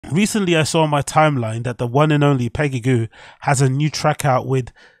recently I saw on my timeline that the one and only Peggy Goo has a new track out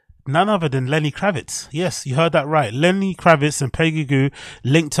with none other than Lenny Kravitz. Yes, you heard that right. Lenny Kravitz and Peggy Goo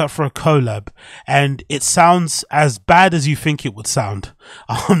linked up for a collab, and it sounds as bad as you think it would sound.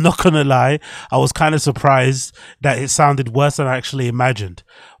 I'm not gonna lie, I was kind of surprised that it sounded worse than I actually imagined.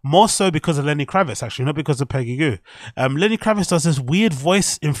 More so because of Lenny Kravitz, actually, not because of Peggy Goo. Lenny Kravitz does this weird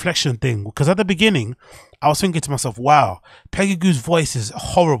voice inflection thing, because at the beginning, I was thinking to myself, wow, Peggy Goo's voice is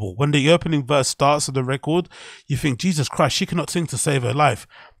horrible. When the opening verse starts of the record, you think, Jesus Christ, she cannot sing to save her life.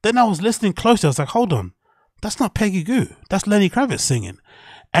 Then I was listening closely, I was like, hold on, that's not Peggy Goo, that's Lenny Kravitz singing.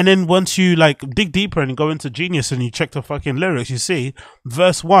 And then once you like dig deeper and go into Genius and you check the fucking lyrics, you see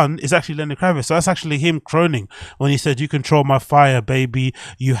verse 1 is actually Lenny Kravitz. So that's actually him croning when he said, you control my fire, baby,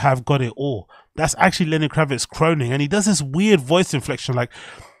 you have got it all. That's actually Lenny Kravitz croning. And he does this weird voice inflection. Like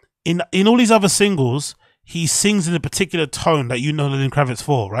in all these other singles, he sings in a particular tone that you know Lenny Kravitz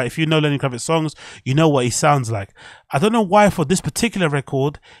for, right? If you know Lenny Kravitz songs, you know what he sounds like. I don't know why for this particular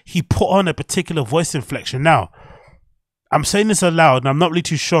record, he put on a particular voice inflection. Now, I'm saying this aloud and I'm not really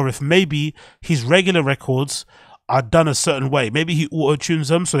too sure if maybe his regular records are done a certain way. Maybe he auto-tunes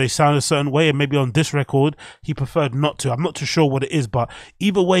them so they sound a certain way, and maybe on this record he preferred not to. I'm not too sure what it is, but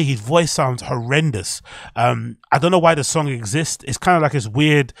either way his voice sounds horrendous. I don't know why the song exists. It's kind of like this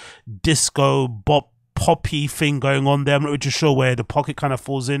weird disco bop poppy thing going on there. I'm not really sure where the pocket kind of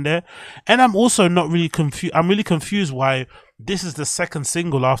falls in there. And I'm also not really confused. I'm really confused why this is the second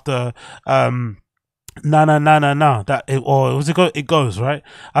single after Na Na Na Na Na, that it, or was it goes right,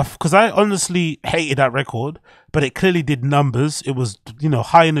 because I honestly hated that record, but it clearly did numbers. It was, you know,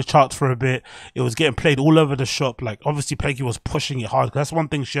 high in the charts for a bit. It was getting played all over the shop. Like obviously Peggy was pushing it hard. That's one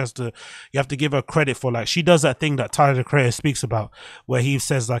thing you have to give her credit for. Like she does that thing that Tyler the Creator speaks about, where he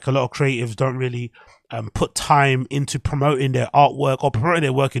says like a lot of creatives don't really put time into promoting their artwork or promoting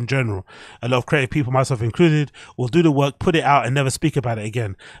their work in general. A lot of creative people, myself included, will do the work, put it out and never speak about it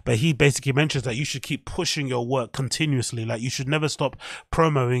again. But he basically mentions that you should keep pushing your work continuously. Like you should never stop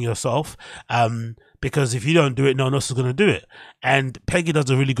promoting yourself. Because if you don't do it, no one else is going to do it. And Peggy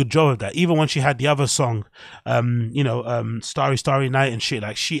does a really good job of that. Even when she had the other song, Starry Starry Night and shit,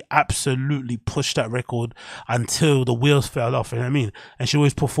 like she absolutely pushed that record until the wheels fell off, you know what I mean? And she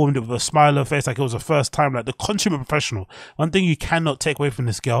always performed it with a smile on her face like it was the first time, like the consummate professional. One thing you cannot take away from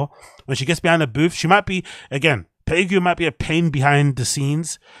this girl, when she gets behind the booth, she might be, again, Peggy might be a pain behind the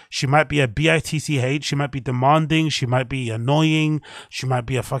scenes. She might be a bitch. She might be demanding. She might be annoying. She might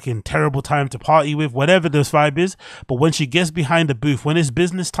be a fucking terrible time to party with, whatever this vibe is. But when she gets behind the booth, when it's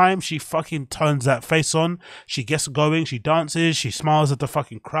business time, she fucking turns that face on. She gets going. She dances. She smiles at the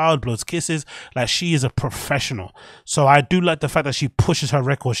fucking crowd, blows kisses. Like she is a professional. So I do like the fact that she pushes her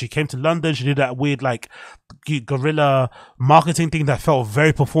record. She came to London. She did that weird like guerrilla marketing thing that felt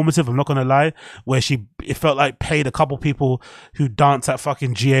very performative. I'm not going to lie, where it felt like paid a couple people who dance at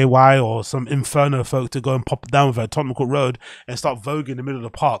fucking GAY or some Inferno folk to go and pop down with her at Tottenham Court Road and start voguing in the middle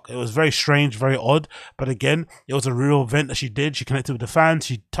of the park. It was very strange, very odd, but again, it was a real event that she did. She connected with the fans,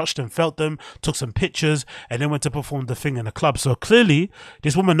 she touched them, felt them, took some pictures, and then went to perform the thing in the club. So clearly,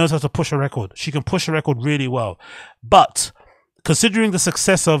 this woman knows how to push a record. She can push a record really well. But considering the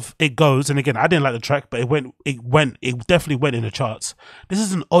success of It Goes, and again, I didn't like the track, but it definitely went in the charts. This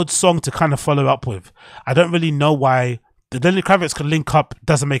is an odd song to kind of follow up with. I don't really know why the Lenny Kravitz could link up.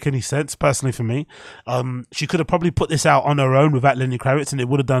 Doesn't make any sense personally for me. She could have probably put this out on her own without Lenny Kravitz, and it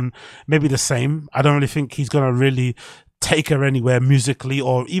would have done maybe the same. I don't really think he's gonna really take her anywhere musically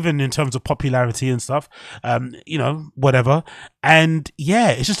or even in terms of popularity and stuff, you know, whatever. And yeah,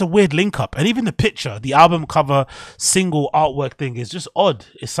 it's just a weird link up. And even the picture, the album cover single artwork thing is just odd.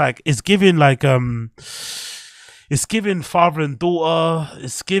 It's like, it's giving like, it's giving father and daughter.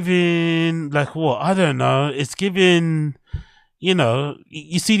 It's giving like what? I don't know. It's giving, you know,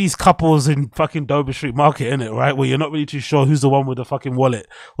 you see these couples in fucking Dover Street Market, innit, right? Where you're not really too sure who's the one with the fucking wallet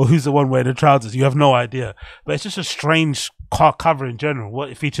or who's the one wearing the trousers. You have no idea. But it's just a strange car cover in general. What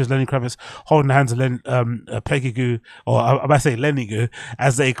it features Lenny Kravitz holding the hands of Peggy Goo, or I might say Lenny Goo,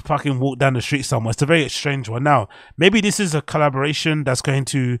 as they fucking walk down the street somewhere. It's a very strange one. Now, maybe this is a collaboration that's going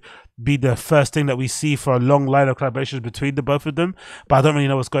to be the first thing that we see for a long line of collaborations between the both of them, but I don't really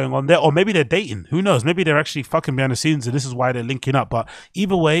know what's going on there. Or maybe they're dating, who knows? Maybe they're actually fucking behind the scenes and this is why they're linking up. But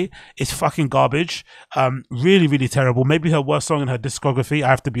either way, it's fucking garbage. Really, really terrible. Maybe her worst song in her discography, I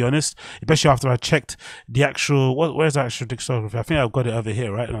have to be honest, especially after I checked the actual, where's the actual discography? I think I've got it over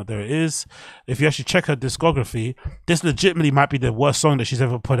here, right? No, there it is. If you actually check her discography, this legitimately might be the worst song that she's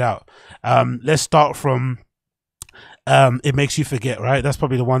ever put out. Let's start from It Makes You Forget, right? That's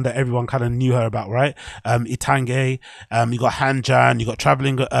probably the one that everyone kind of knew her about, right? Itange, you got Hanjan, you got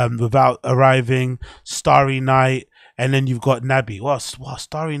Traveling Without Arriving, Starry Night, and then you've got Nabi. Wow,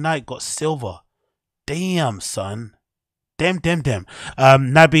 Starry Night got silver. Damn, son. Damn.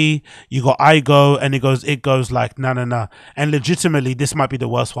 Nabi, you got I Go, and it goes like na na na. And legitimately, this might be the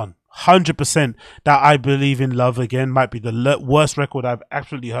worst one. 100% that I Believe in Love Again might be the worst record I've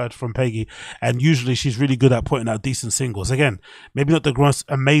actually heard from Peggy. And usually she's really good at putting out decent singles. Again, maybe not the most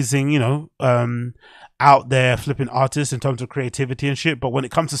amazing, out there flipping artist in terms of creativity and shit, but when it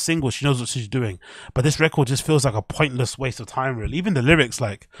comes to singles, she knows what she's doing. But this record just feels like a pointless waste of time, really. Even the lyrics,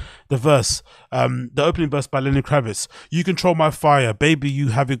 like the verse, the opening verse by Lenny Kravitz: "You control my fire, baby, you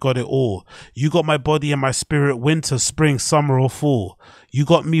have got it all. You got my body and my spirit, winter, spring, summer, or fall. You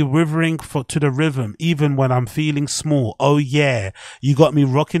got me rivering to the rhythm, even when I'm feeling small. Oh yeah, you got me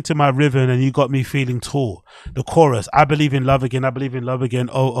rocking to my rhythm, and you got me feeling tall." The chorus: "I believe in love again, I believe in love again,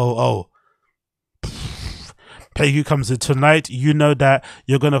 oh, oh, oh." Peggy comes in: "Tonight, you know that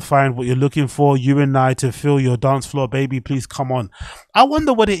you're going to find what you're looking for. You and I to fill your dance floor. Baby, please come on." I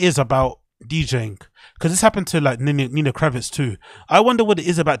wonder what it is about DJing, because this happened to like Nina Kravitz too. I wonder what it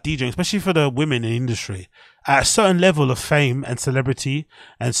is about DJing, especially for the women in the industry. At a certain level of fame and celebrity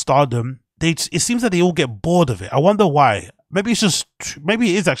and stardom, it seems that they all get bored of it. I wonder why. Maybe it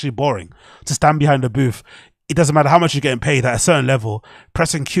is actually boring to stand behind the booth. It doesn't matter how much you're getting paid at a certain level,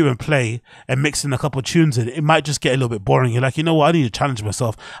 pressing Q and play and mixing a couple of tunes in, it might just get a little bit boring. You're like, you know what? I need to challenge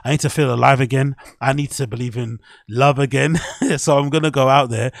myself. I need to feel alive again. I need to believe in love again. So I'm going to go out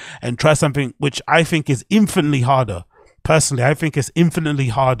there and try something which I think is infinitely harder. Personally, I think it's infinitely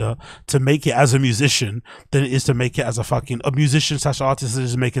harder to make it as a musician than it is to make it as a musician / artist than it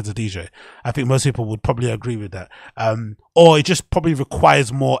is to make it as a DJ. I think most people would probably agree with that. Or it just probably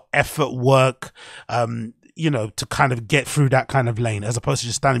requires more effort, work, to kind of get through that kind of lane, as opposed to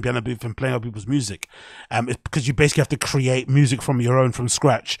just standing behind a booth and playing other people's music. It's because you basically have to create music from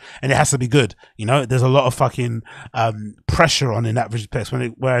scratch, and it has to be good. There's a lot of fucking pressure on in that respect.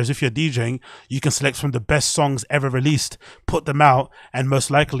 Whereas if you're DJing, you can select from the best songs ever released, put them out, and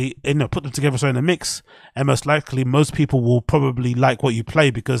most likely, put them together so in a mix, and most likely most people will probably like what you play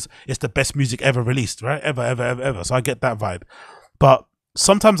because it's the best music ever released, right? Ever. So I get that vibe. But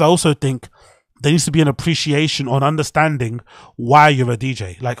sometimes I also think there needs to be an appreciation on understanding why you're a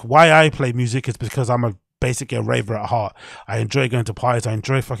DJ. Like, why I play music is because I'm basically a raver at heart. I enjoy going to parties. I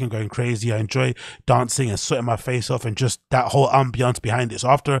enjoy fucking going crazy. I enjoy dancing and sweating my face off and just that whole ambiance behind it. So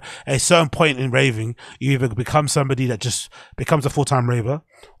after a certain point in raving, you either become somebody that just becomes a full-time raver,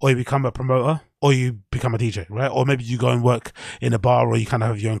 or you become a promoter, or you become a DJ, right? Or maybe you go and work in a bar, or you kind of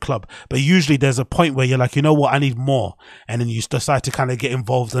have your own club. But usually there's a point where you're like, you know what, I need more. And then you decide to kind of get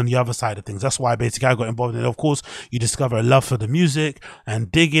involved on the other side of things. That's why basically I got involved in it. Of course, you discover a love for the music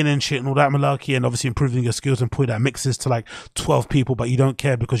and digging and shit and all that malarkey, and obviously improving your skills and putting that mixes to like 12 people, but you don't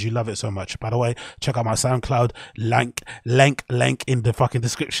care because you love it so much. By the way, check out my SoundCloud, link in the fucking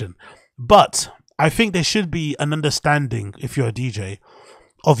description. But I think there should be an understanding, if you're a DJ,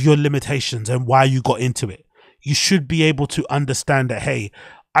 of your limitations and why you got into it. You should be able to understand that, hey,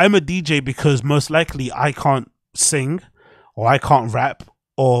 I'm a DJ because most likely I can't sing, or I can't rap,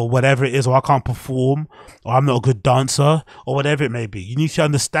 or whatever it is, or I can't perform, or I'm not a good dancer, or whatever it may be. You need to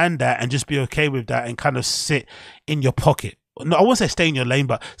understand that and just be okay with that and kind of sit in your pocket. No, I won't say stay in your lane,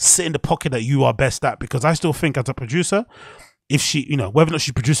 but sit in the pocket that you are best at, because I still think as a producer, if she, whether or not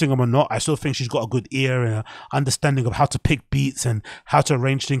she's producing them or not, I still think she's got a good ear and an understanding of how to pick beats and how to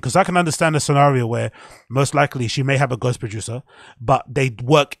arrange things. Because I can understand a scenario where most likely she may have a ghost producer, but they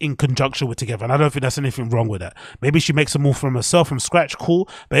work in conjunction with together. And I don't think there's anything wrong with that. Maybe she makes them all from herself from scratch, cool.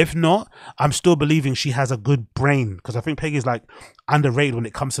 But if not, I'm still believing she has a good brain, because I think Peggy's like underrated when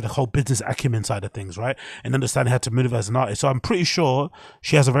it comes to the whole business acumen side of things, right? And understanding how to move as an artist. So I'm pretty sure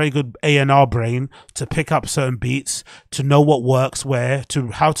she has a very good A&R brain to pick up certain beats, to know what works where, to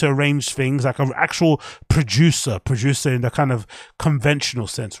how to arrange things, like an actual producer in the kind of conventional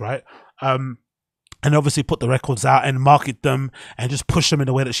sense, right? And obviously put the records out and market them and just push them in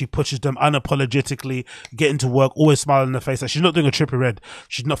the way that she pushes them, unapologetically, getting to work, always smiling in the face. Like, she's not doing a Trippie Redd.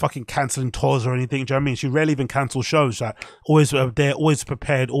 She's not fucking cancelling tours or anything. Do you know what I mean? She rarely even cancels shows. Like, always there, always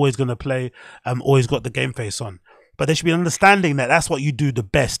prepared, always going to play, always got the game face on. But there should be an understanding that that's what you do the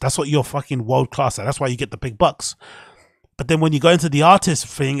best. That's what you're fucking world class at. That's why you get the big bucks. But then when you go into the artist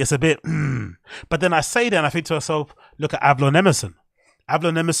thing, it's a bit, But then I say that and I think to myself, look at Avalon Emerson.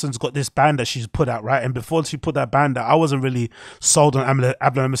 Avalon Emerson's got this band that she's put out, right? And before she put that band out, I wasn't really sold on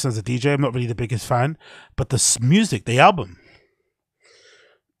Avalon Emerson as a DJ. I'm not really the biggest fan. But the music, the album,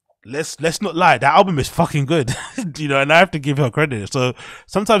 let's not lie, that album is fucking good. You know, and I have to give her credit. So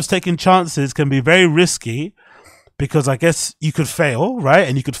sometimes taking chances can be very risky, because I guess you could fail, right?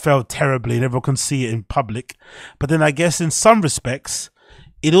 And you could fail terribly and everyone can see it in public. But then I guess in some respects,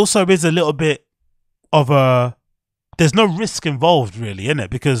 it also is a little bit of a, there's no risk involved really, in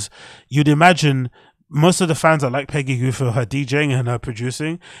it? Because you'd imagine most of the fans that like Peggy Gou for her DJing and her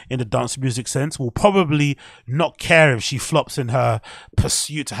producing in the dance music sense will probably not care if she flops in her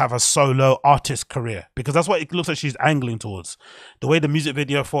pursuit to have a solo artist career, because that's what it looks like she's angling towards. The way the music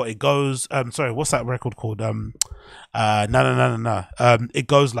video for It Goes, sorry, what's that record called? It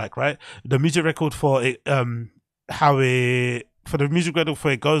Goes Like, right? The music record for it, for the music record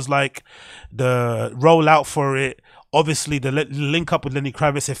for It Goes Like, the rollout for it, obviously the link up with Lenny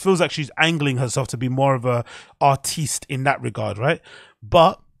Kravitz, it feels like she's angling herself to be more of a artiste in that regard, right?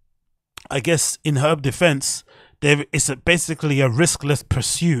 But I guess in her defense, it's basically a riskless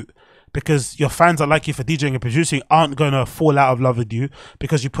pursuit, because your fans that like you for DJing and producing aren't going to fall out of love with you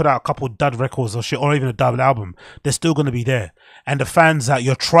because you put out a couple dud records or shit, or even a dud album. They're still going to be there. And the fans that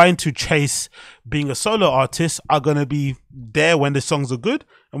you're trying to chase being a solo artist are going to be there when the songs are good.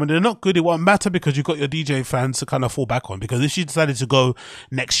 And when they're not good, it won't matter, because you've got your DJ fans to kind of fall back on. Because if she decided to go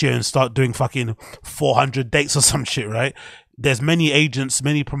next year and start doing fucking 400 dates or some shit, right? There's many agents,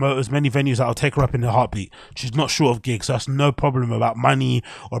 many promoters, many venues that'll take her up in a heartbeat. She's not short of gigs, so that's no problem about money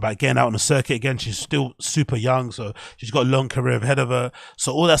or about getting out on the circuit again. She's still super young, so she's got a long career ahead of her.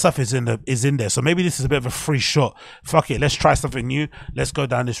 So all that stuff is in there. So maybe this is a bit of a free shot. Fuck it, let's try something new. Let's go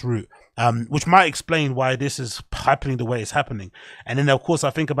down this route. Which might explain why this is happening the way it's happening. And then of course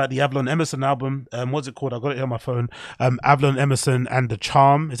I think about the Avalon Emerson album. What's it called? I got it here on my phone. Avalon Emerson and The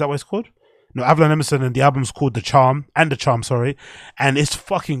Charm. Is that what it's called? No, Avalon Emerson, and the album's called The Charm, sorry, and it's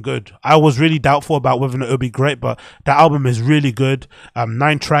fucking good. I was really doubtful about whether or not it would be great, but that album is really good.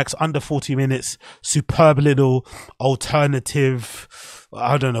 9 tracks, under 40 minutes, superb little alternative,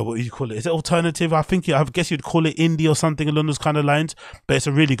 I don't know what you call it. Is it alternative? I guess you'd call it indie or something along those kind of lines, but it's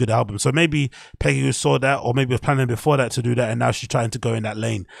a really good album. So maybe Peggy saw that, or maybe was planning before that to do that, and now she's trying to go in that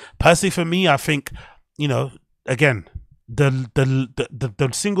lane. Personally, for me, I think, you know, again, the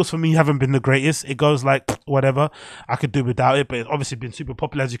singles for me haven't been the greatest. It Goes Like, whatever, I could do without it, but it's obviously been super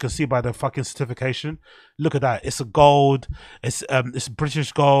popular, as you can see by the fucking certification. Look at that, it's a gold, it's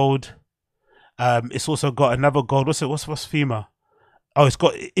British gold. It's also got another gold. What's FEMA? Oh,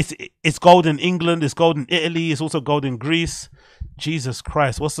 it's gold in England, it's gold in Italy, it's also gold in Greece. Jesus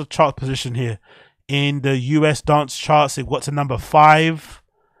Christ, what's the chart position here? In the US dance charts, it got to number 5.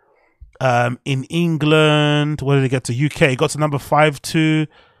 In England, where did it get to? UK, it got to number 5 too.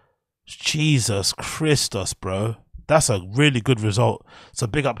 Jesus Christos, bro. That's a really good result. So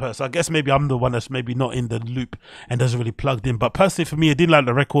big up her. So I guess maybe I'm the one that's maybe not in the loop and doesn't really plugged in. But personally for me, I didn't like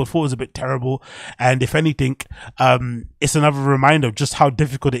the record. Thought it was a bit terrible. And if anything, it's another reminder of just how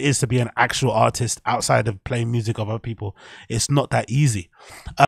difficult it is to be an actual artist outside of playing music of other people. It's not that easy.